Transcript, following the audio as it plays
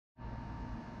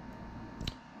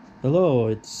Hello,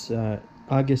 it's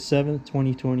August 7th,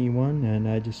 2021, and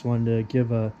I just wanted to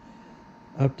give a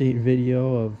update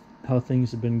video of how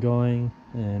things have been going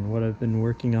and what I've been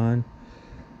working on.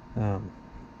 Um,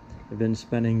 I've been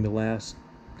spending the last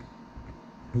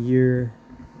year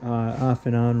off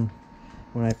and on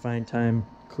when I find time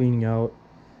cleaning out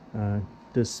uh,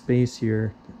 this space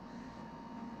here.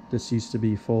 This used to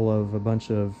be full of a bunch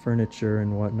of furniture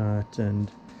and whatnot, and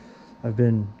I've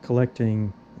been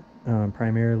collecting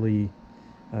primarily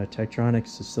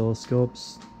Tektronix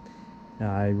oscilloscopes.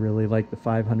 I really like the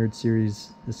 500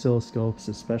 series oscilloscopes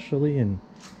especially, and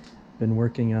been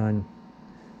working on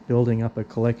building up a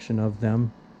collection of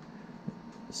them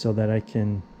so that I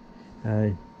can uh,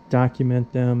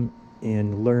 document them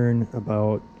and learn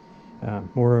about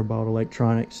more about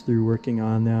electronics through working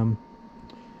on them,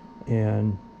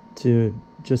 and to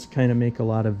just kind of make a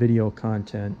lot of video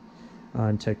content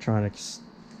on Tektronix,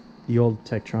 the old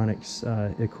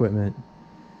Tektronix equipment.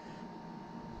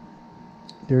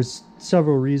 There's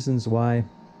several reasons why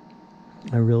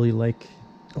I really like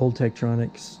old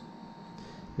Tektronix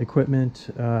equipment.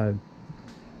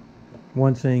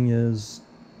 One thing is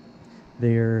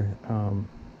their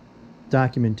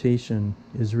documentation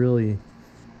is really,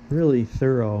 really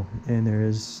thorough, and there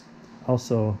is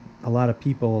also a lot of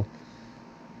people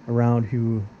around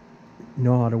who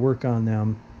know how to work on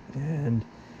them, and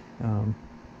um,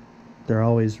 they're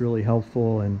always really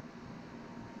helpful and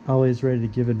always ready to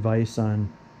give advice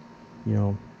on, you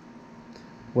know,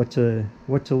 what to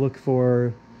look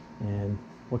for and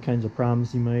what kinds of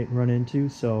problems you might run into.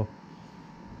 So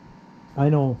I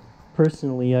know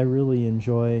personally I really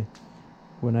enjoy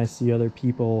when I see other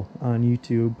people on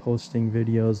YouTube posting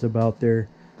videos about their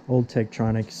old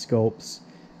Tektronix scopes,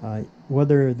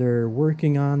 whether they're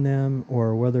working on them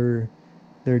or whether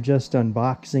they're just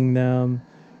unboxing them.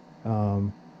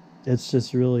 Um, it's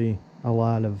just really a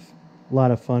lot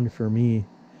of fun for me.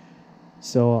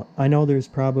 So I know there's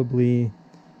probably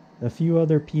a few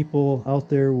other people out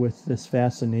there with this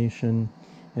fascination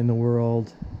in the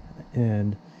world,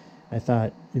 and I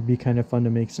thought it'd be kind of fun to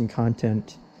make some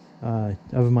content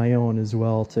of my own as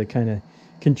well to kind of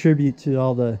contribute to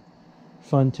all the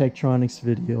fun Tektronix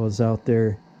videos out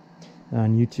there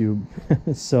on YouTube.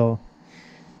 So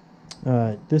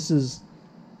this is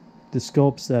the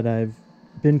scopes that I've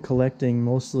been collecting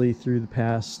mostly through the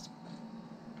past,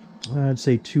 I'd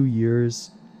say, 2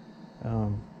 years.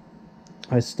 Um,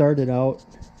 I started out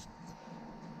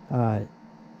uh,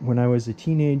 when I was a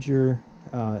teenager.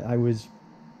 I was,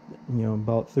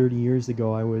 about 30 years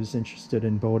ago, I was interested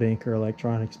in boat anchor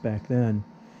electronics back then,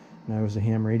 and I was a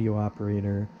ham radio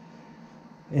operator.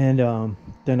 And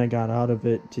then I got out of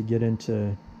it to get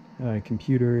into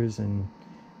computers and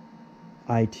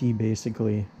IT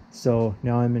basically. So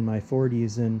now I'm in my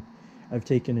 40s, and I've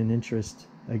taken an interest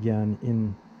again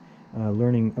in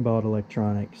learning about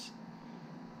electronics.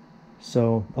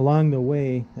 So along the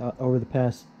way, over the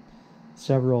past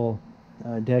several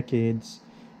decades,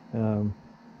 um,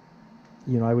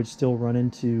 I would still run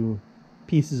into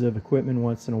pieces of equipment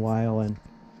once in a while, and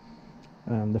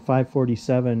the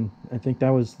 547, I think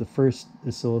that was the first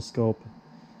oscilloscope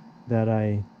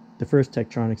the first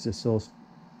Tektronix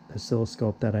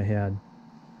oscilloscope that I had.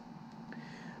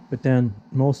 But then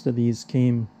most of these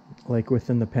came like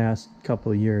within the past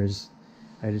couple of years.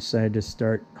 I decided to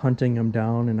start hunting them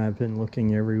down, and I've been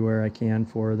looking everywhere I can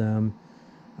for them,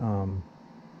 um,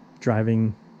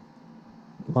 driving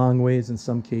long ways in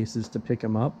some cases to pick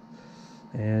them up,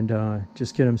 and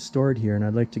just get them stored here. And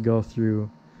I'd like to go through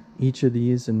each of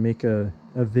these and make a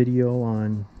video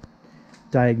on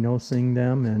diagnosing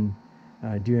them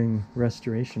and doing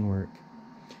restoration work.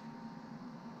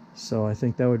 So I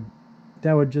think that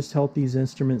would just help these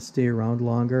instruments stay around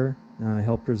longer,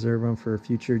 help preserve them for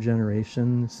future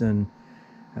generations, and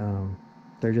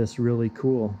they're just really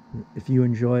cool. If you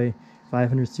enjoy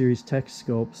 500 series tech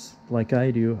scopes like I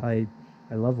do, I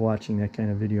love watching that kind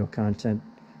of video content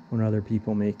when other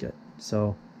people make it.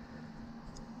 So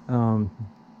um,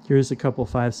 here's a couple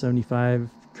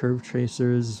 575 curve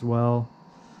tracers as well.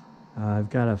 I've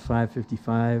got a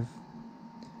 555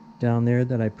 down there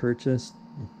that I purchased.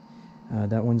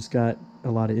 That one's got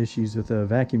a lot of issues with a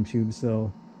vacuum tube,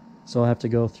 so I'll have to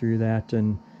go through that.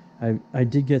 And I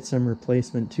did get some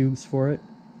replacement tubes for it,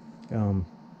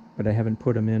 but I haven't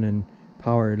put them in and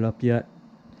powered it up yet.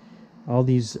 All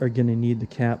these are going to need the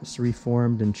caps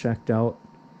reformed and checked out.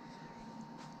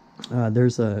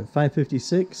 There's a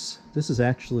 556. This is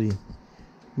actually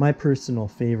my personal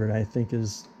favorite, I think,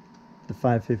 is the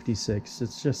 556.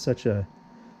 It's just such a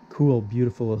cool,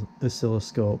 beautiful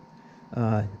oscilloscope.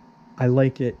 I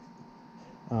like it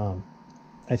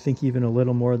I think even a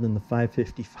little more than the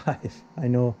 555. I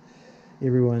know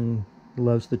everyone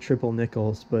loves the triple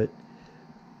nickels, but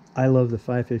I love the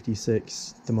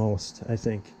 556 the most, I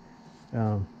think.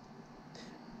 Um,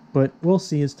 but we'll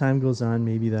see as time goes on.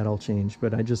 Maybe that'll change.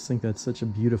 But I just think that's such a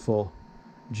beautiful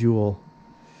jewel.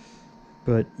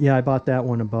 But yeah, I bought that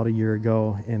one about a year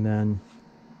ago, and then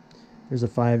there's a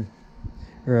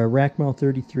Rackmel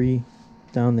 33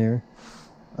 down there.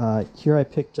 Here I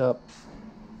picked up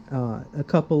a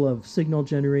couple of signal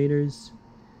generators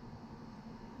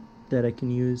that I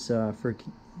can use for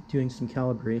doing some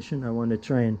calibration. I want to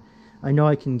try and, I know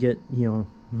I can get,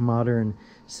 modern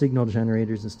signal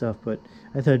generators and stuff, but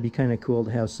I thought it'd be kind of cool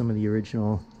to have some of the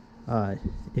original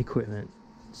equipment.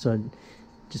 So I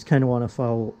just kind of want to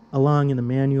follow along in the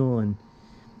manual, and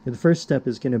the first step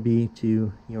is going to be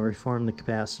to reform the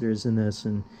capacitors in this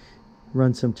and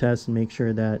run some tests and make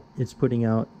sure that it's putting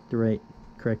out the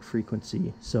correct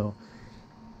frequency. So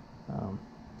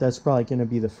that's probably going to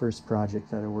be the first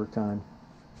project that I work on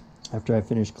after I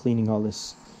finish cleaning all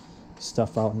this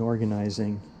stuff out and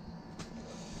organizing.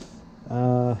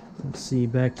 Let's see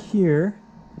back here.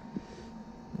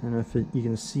 I don't know if you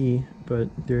can see, but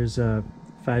there's a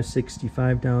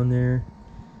 565 down there.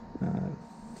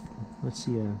 Let's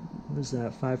see, what is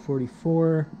that?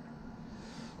 544.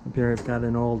 Up here I've got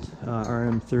an old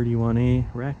RM31A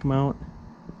rack mount.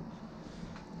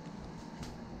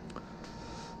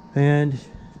 And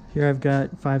here I've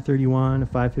got 531, a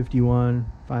 551,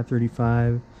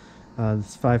 535.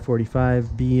 This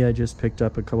 545B I just picked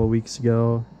up a couple weeks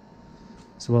ago,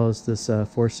 as well as this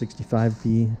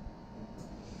 465B.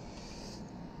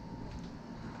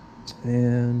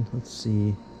 And let's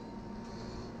see,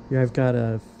 here I've got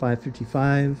a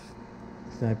 555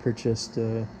 that I purchased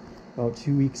about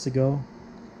 2 weeks ago.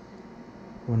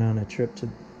 Went on a trip to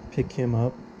pick him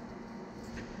up.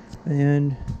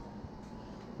 And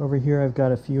over here I've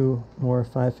got a few more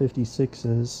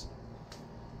 556s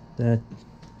that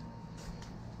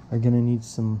are going to need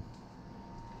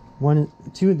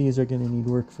two of these are going to need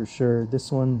work for sure.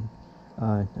 This one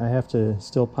I have to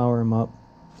still power them up,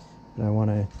 but I want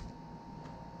to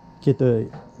get the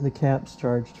caps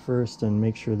charged first and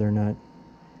make sure they're not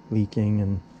leaking.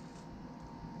 And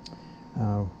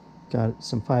got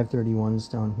some 531s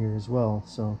down here as well.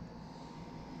 So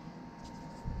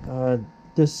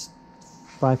this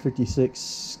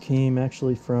 556 came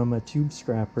actually from a tube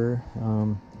scrapper.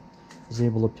 Was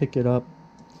able to pick it up.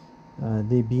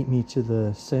 They beat me to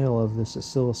the sale of this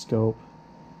oscilloscope,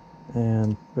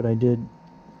 but I did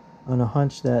on a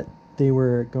hunch that they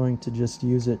were going to just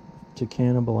use it to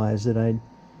cannibalize it.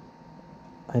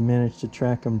 I managed to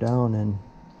track them down, and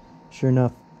sure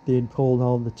enough, they'd pulled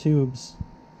all the tubes,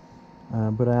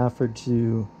 but I offered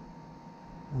to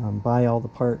buy all the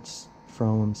parts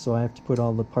from them, so I have to put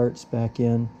all the parts back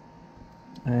in.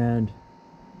 And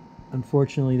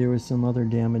unfortunately there was some other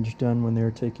damage done when they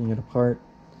were taking it apart.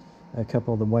 A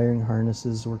couple of the wiring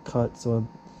harnesses were cut,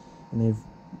 and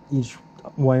each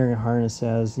wiring harness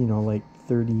has like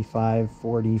 35,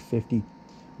 40, 50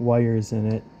 wires in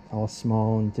it, all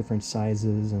small and different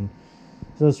sizes, and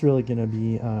so it's really going to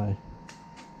be a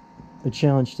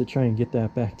challenge to try and get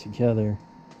that back together.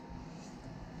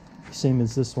 Same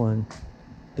as this one.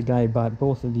 The guy bought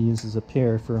both of these as a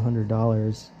pair for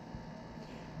 $100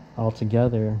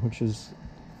 altogether, which is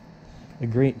a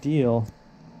great deal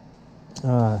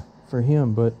for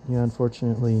him, but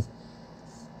unfortunately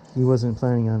he wasn't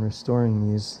planning on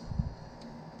restoring these.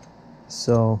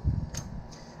 So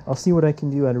I'll see what I can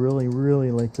do. I'd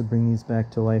really like to bring these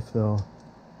back to life though,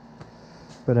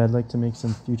 but I'd like to make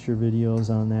some future videos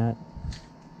on that.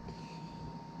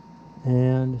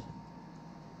 And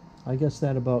I guess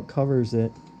that about covers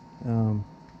it.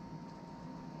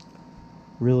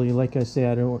 Really, like I say,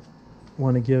 I don't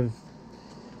want to give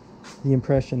the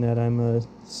impression that I'm a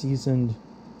seasoned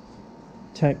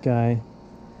tech guy,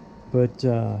 but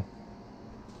I'm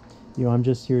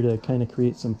just here to kind of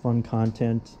create some fun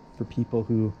content for people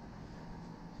who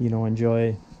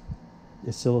enjoy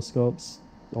oscilloscopes,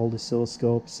 old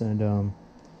oscilloscopes, and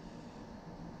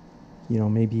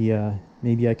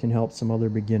maybe I can help some other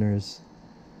beginners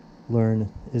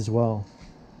learn as well.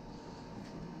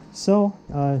 So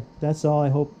that's all. I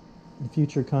hope the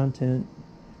future content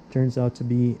turns out to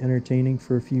be entertaining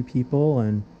for a few people,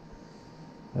 and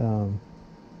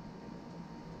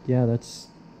yeah,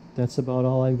 that's about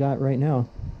all I've got right now.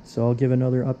 So I'll give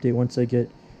another update once I get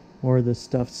more of this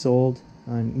stuff sold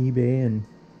on eBay and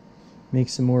make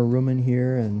some more room in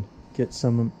here and get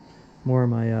some more of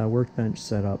my workbench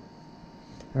set up.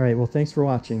 Alright, well, thanks for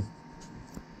watching.